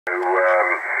Pretty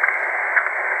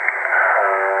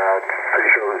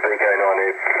sure it was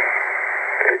VK9F.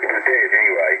 It was dead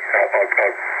anyway. I've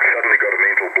suddenly got a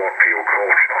mental block for your call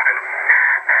sign.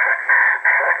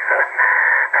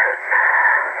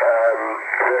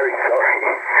 Very sorry.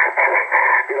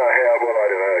 You know how, well, I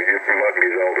don't know, you might be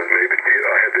as old as me, but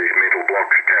I have these mental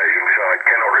blocks occasionally, so I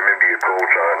cannot remember your call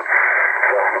sign.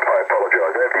 So I apologise.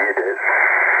 Over to you, Des.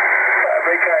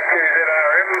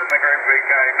 VK2ZRM and the group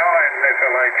VK9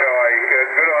 FLHI.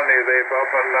 Good on you there,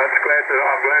 Bob, and I'm glad to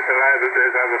know that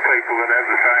there's other people that have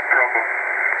the same problem.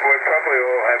 We probably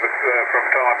all have it from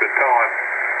time to time.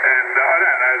 And I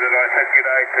don't know that I said good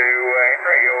day to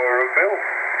Henry or Bill.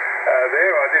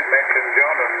 There I did mention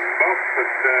John and Bob,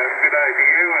 but good day to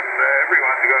you, and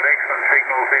everyone's got excellent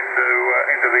signals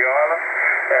into the island,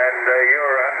 and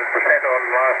you're 100% on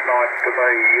last night to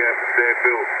me there,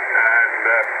 Bill, and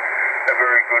a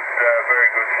very good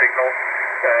signal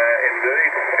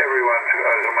indeed. Everyone,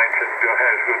 as I mentioned,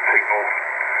 has good signals.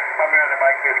 I'm going to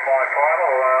make this my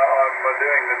final. I'm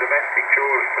doing the domestic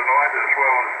chores tonight as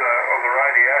well as on the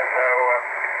radio, so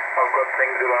I've got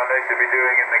things that I need to be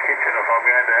doing in the kitchen if I'm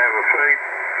going to have a feed,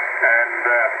 and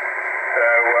so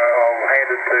I'll hand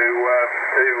it to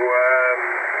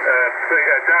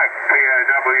Doug,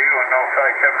 POW, and I'll say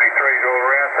 73s all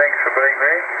around. Thanks for being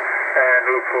there, and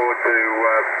look forward to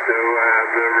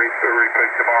the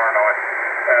repeat tomorrow night.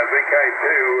 VK2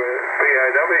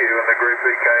 POW and the group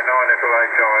VK9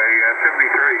 FLHI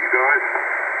 73s, guys.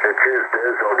 Cheers,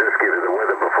 Des. I'll just give you the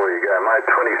weather before you go, mate.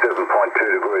 27.2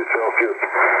 degrees Celsius,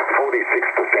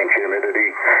 46% humidity,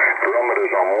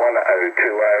 barometer's on 1020.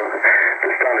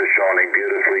 The sun is shining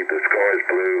beautifully, the sky's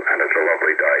blue, and it's a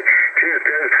lovely day. Cheers,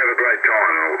 Des. Have a great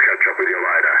time, and we'll catch up with you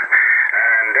later.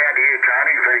 And down to you,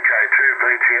 Tony, VK2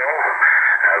 BTL.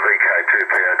 VK2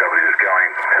 POW is going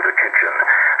to the kitchen.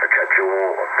 I'll catch you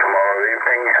all tomorrow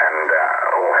evening, and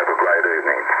all have a great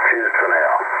evening. Cheers for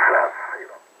now.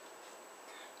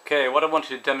 Okay, what I wanted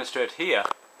to demonstrate here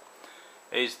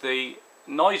is the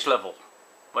noise level.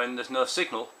 When there's no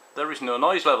signal, there is no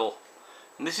noise level.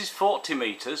 And this is 40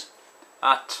 meters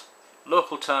at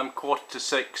local time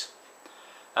 5:45,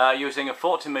 using a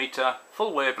 40 meter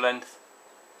full wavelength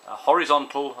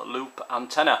horizontal loop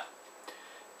antenna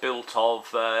built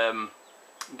of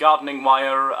gardening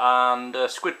wire and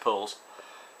squid poles,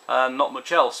 and not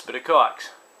much else but a coax.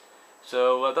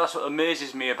 So that's what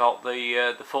amazes me about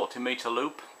the 40 meter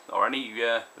loop, or any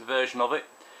version of it.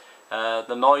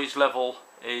 The noise level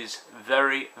is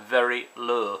very, very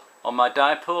low. On my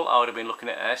dipole I would have been looking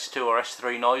at S2 or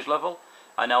S3 noise level.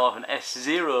 I now have an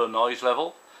S0 noise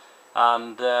level,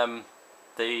 and the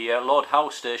Lord Howe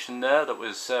station there that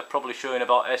was probably showing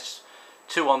about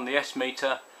S2 on the S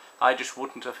meter, I just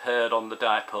wouldn't have heard on the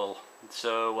dipole.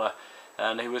 So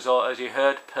and he was, as you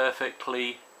heard,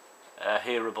 perfectly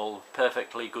hearable,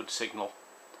 perfectly good signal.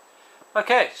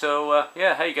 Okay, so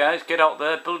yeah, hey guys, get out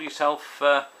there, build yourself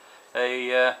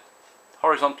a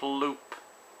horizontal loop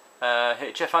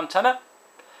HF antenna,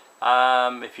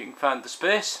 if you can find the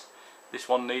space. This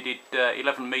one needed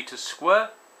 11 meters square,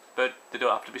 but they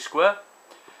don't have to be square.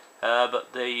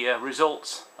 But the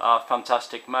results are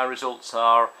fantastic. My results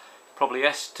are probably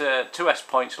 2 S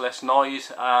points less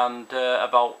noise, and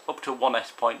about up to 1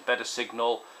 S point better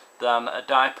signal than a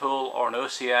dipole or an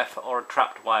OCF or a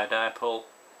trapped wire dipole.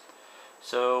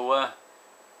 So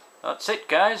that's it,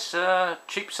 guys.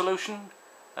 Cheap solution,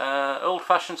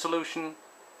 old-fashioned solution,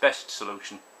 best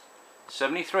solution.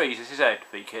 73s, this is Ed,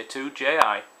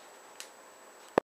 VK2JI.